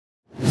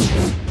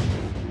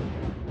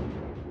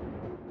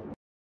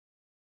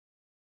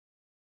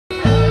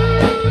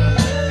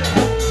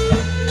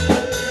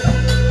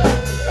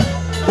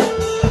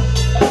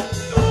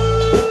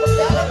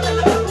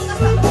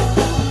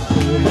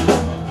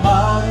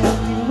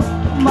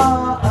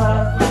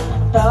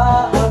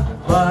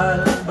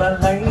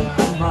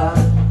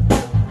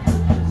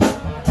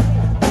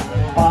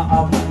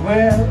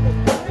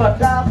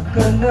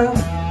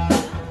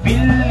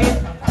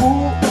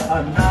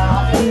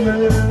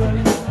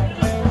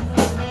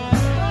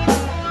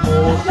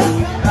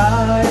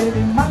ika'y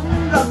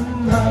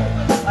limang-lamang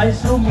ay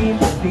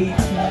sumimpit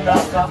na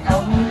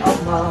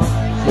kaam-ama.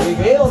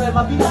 Sige, o may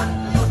mabila.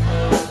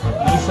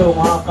 Iso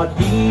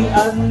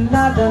makadian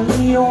na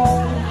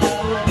daniyong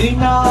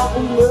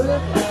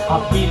inaungot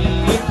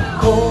kapilit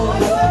ko.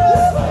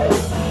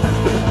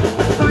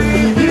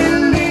 Tuy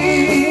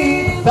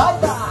bilit,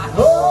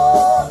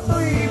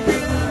 tuy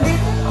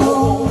bilit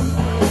ko.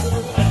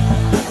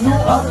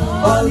 Nuang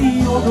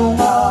baliw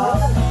nga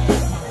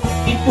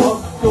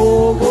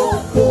itugtugo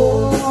ko.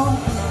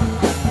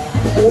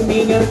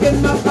 Umingar ka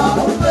na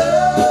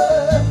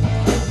kaulit,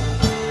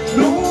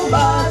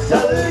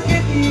 lumasal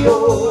kitiyo.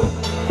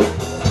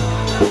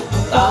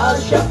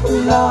 Tasya ko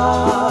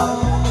lang,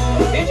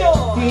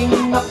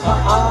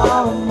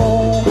 pinakaamo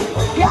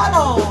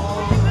piano.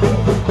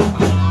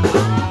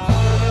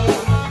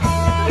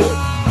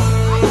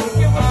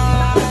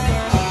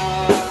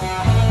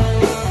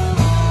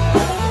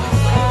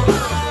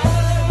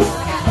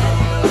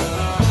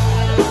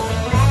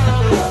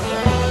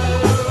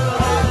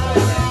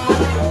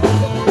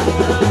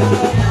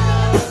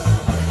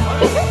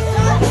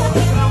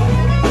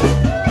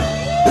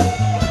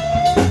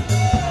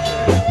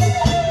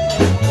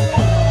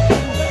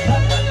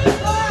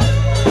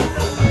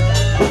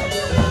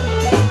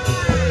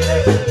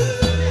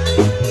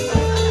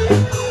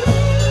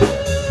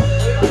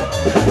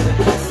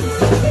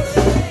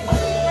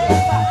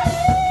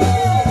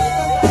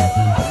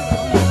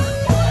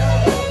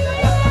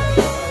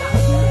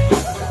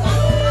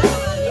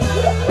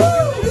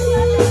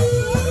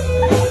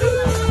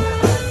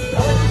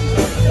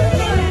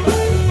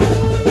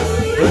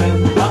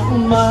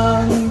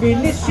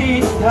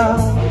 Binisita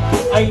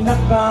ay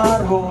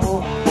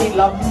nakaro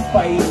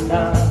ilampay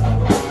na,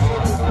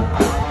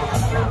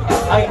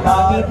 ay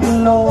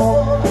nangitlo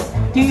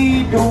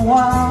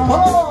tiduwa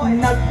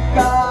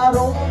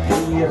nagkaro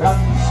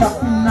irangsak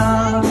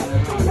na.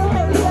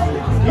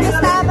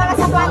 Kumusta ang mga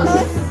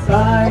sapatos?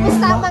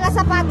 Kumusta ang mga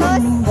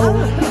sapatos?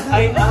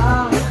 Ay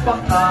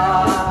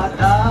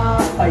napakada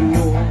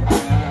kayo.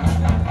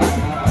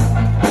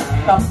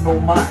 Tamno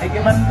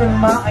maigiman kung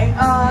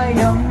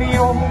maay-ayam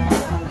niyo.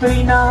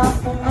 Tuy na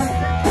punay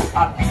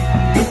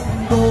apilit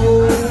ko.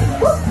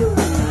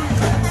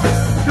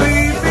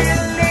 Tuy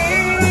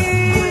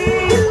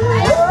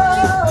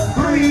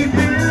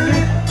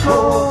bilit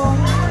ko.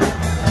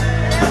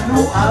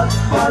 Nuat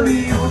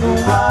baliw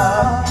nga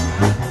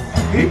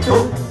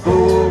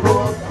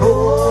itugtugot ko.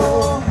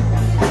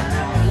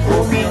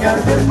 Umingar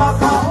din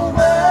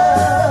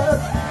makaubat,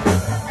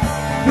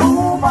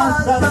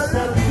 lumasal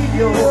sa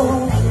video.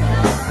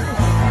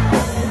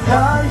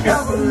 Tasya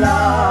ko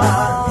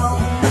lang,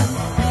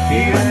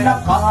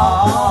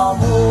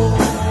 pinakaamo.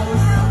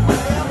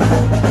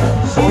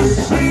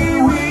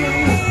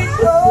 Sisiwit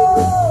ko,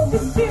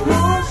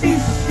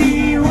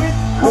 sisiwit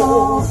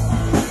ko.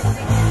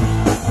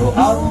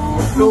 Ang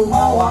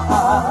lumawa,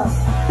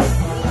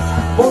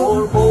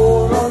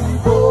 borboron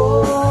ko.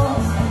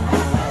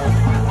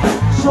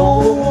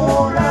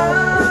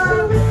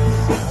 Soran,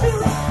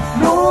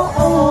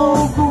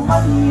 noong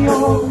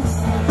kumanyo,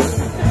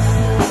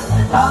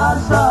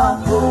 asa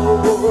ko.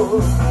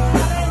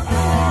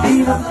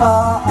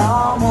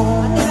 Pinakaamo.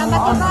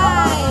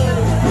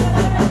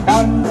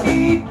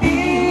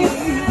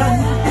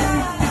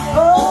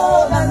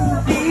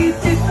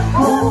 Nantitik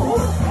ko.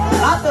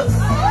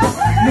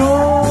 No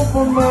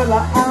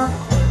pumalaak,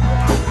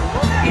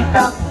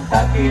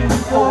 itaktakin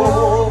ko.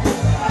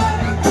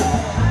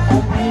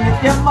 Umilit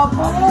yung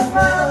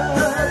mabungat,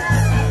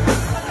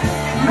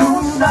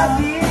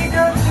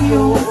 lusaginan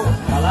iyo.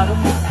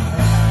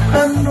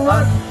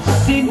 Tanwat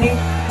sinik,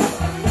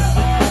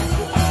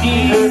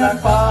 ilan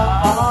pa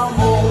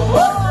amo.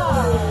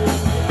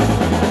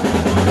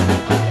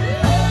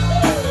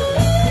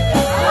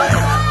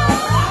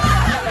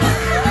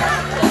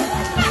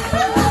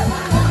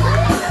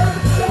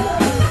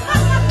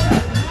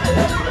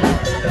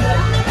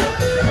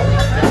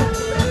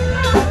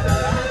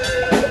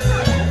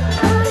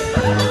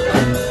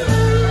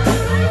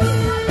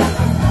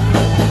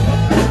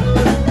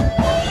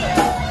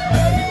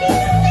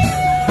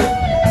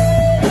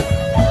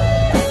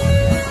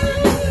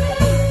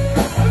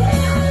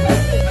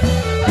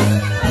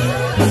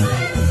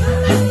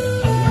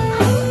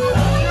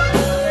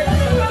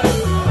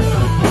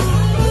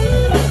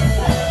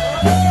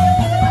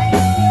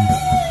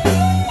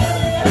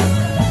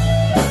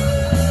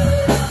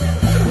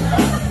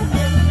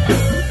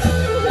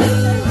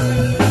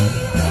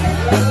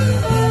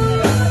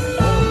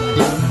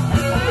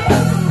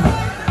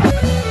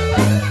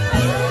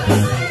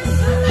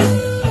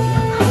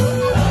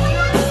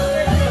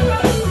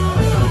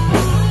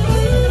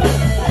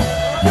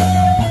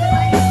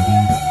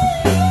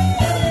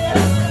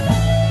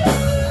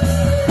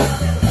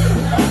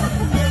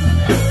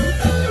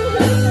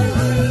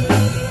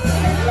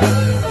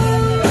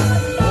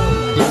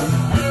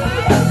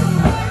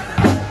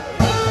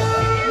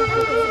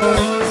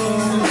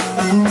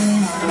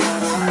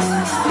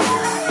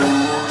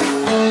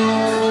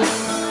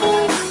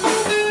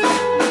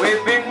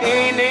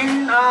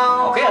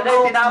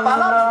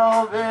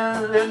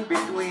 in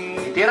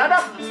between.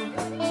 Tiradap!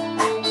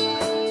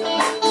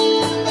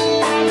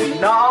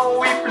 Now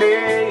we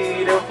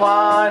play the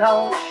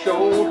final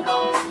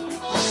showdown.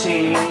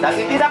 Sing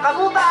lagi tidak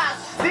kabutas,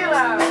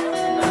 sila.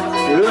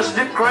 As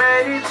the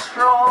credits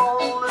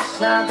roll,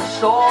 and the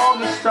song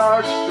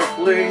starts to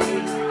play.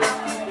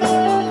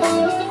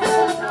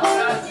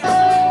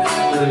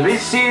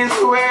 This is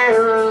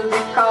where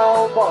the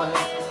cowboy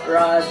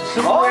rides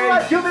away.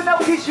 Alright, you may now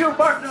kiss your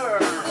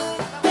partner.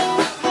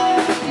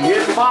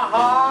 Yes, my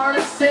heart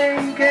is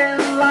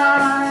sinking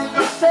like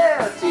a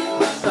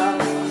setting sun.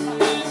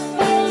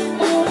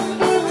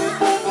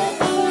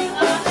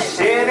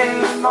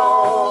 Sitting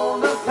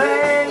on the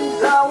things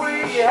that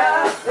we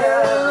have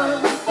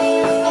done.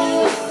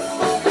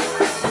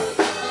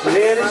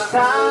 It is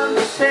time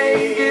to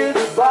say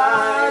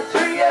goodbye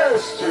to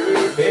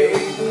yesterday.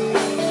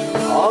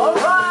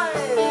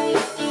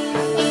 Alright,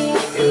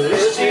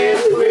 this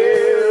is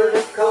where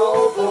the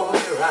cowboy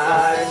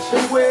rides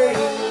away.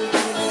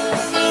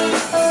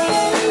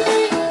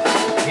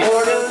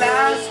 For the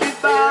last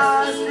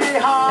goodbye's the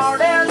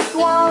hardest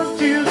one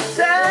to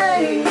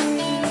say.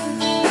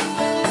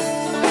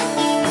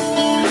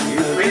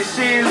 This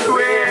is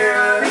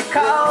where the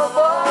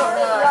cowboy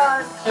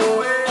rides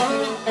away.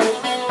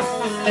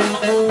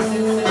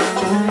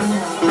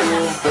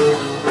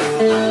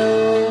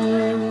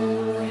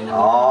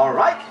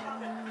 Alright,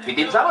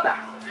 bitin sama dah.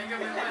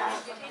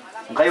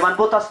 Kaiwan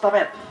putas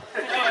tamet.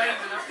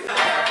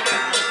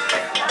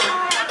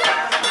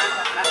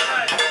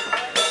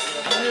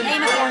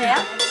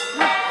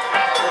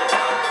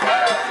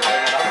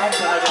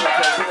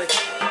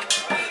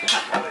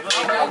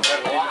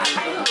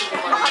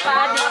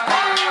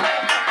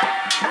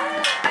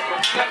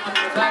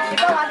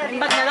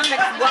 Imbag na lang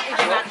nagbuwak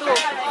ito na ito.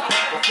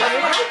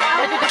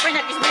 Dito pa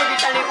nag-ismo di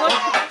sa likod.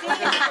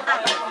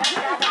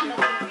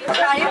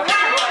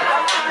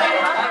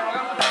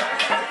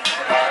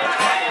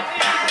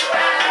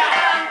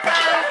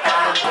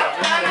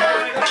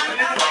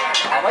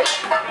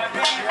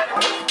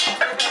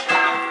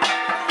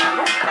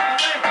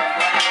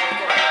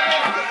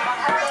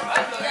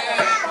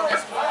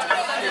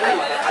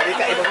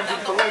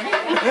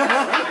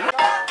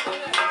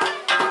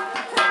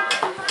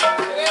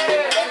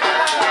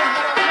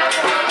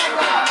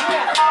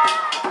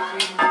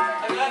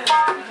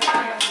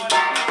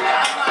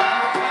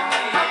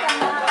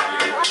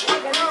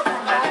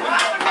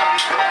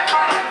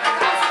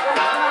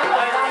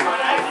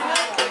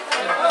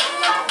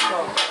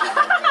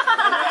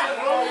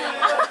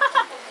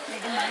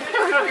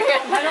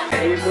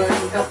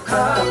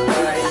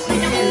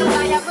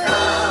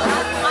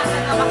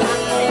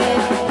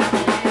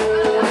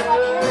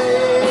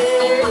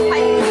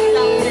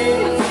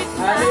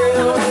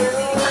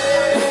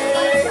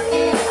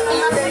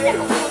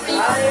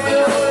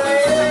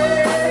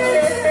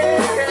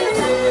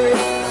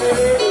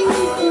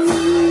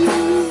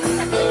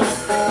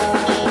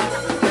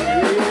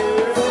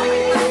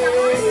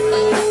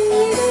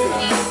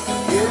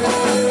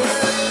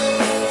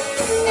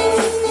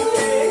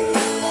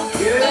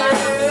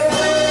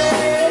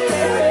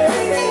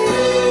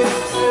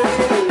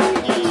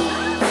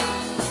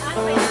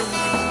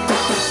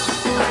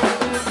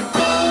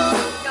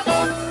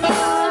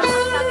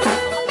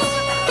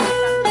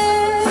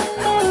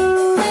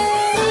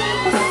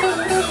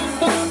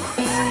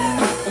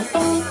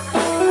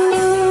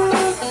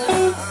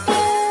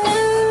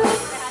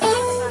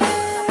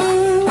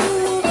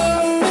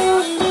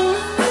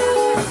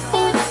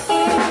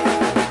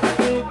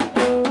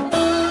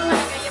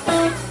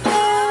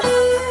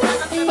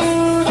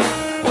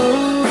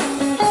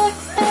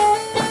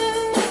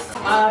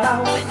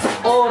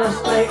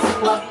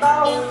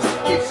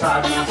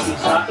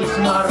 Sisa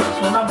ismar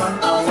naman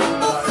ang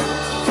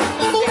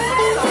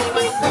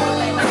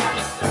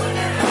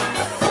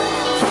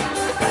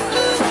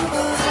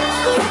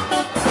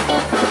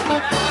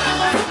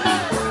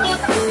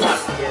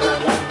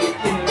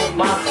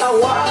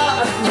matawa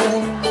at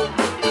mo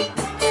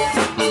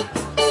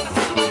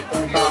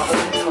ang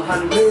taong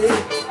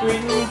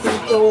 120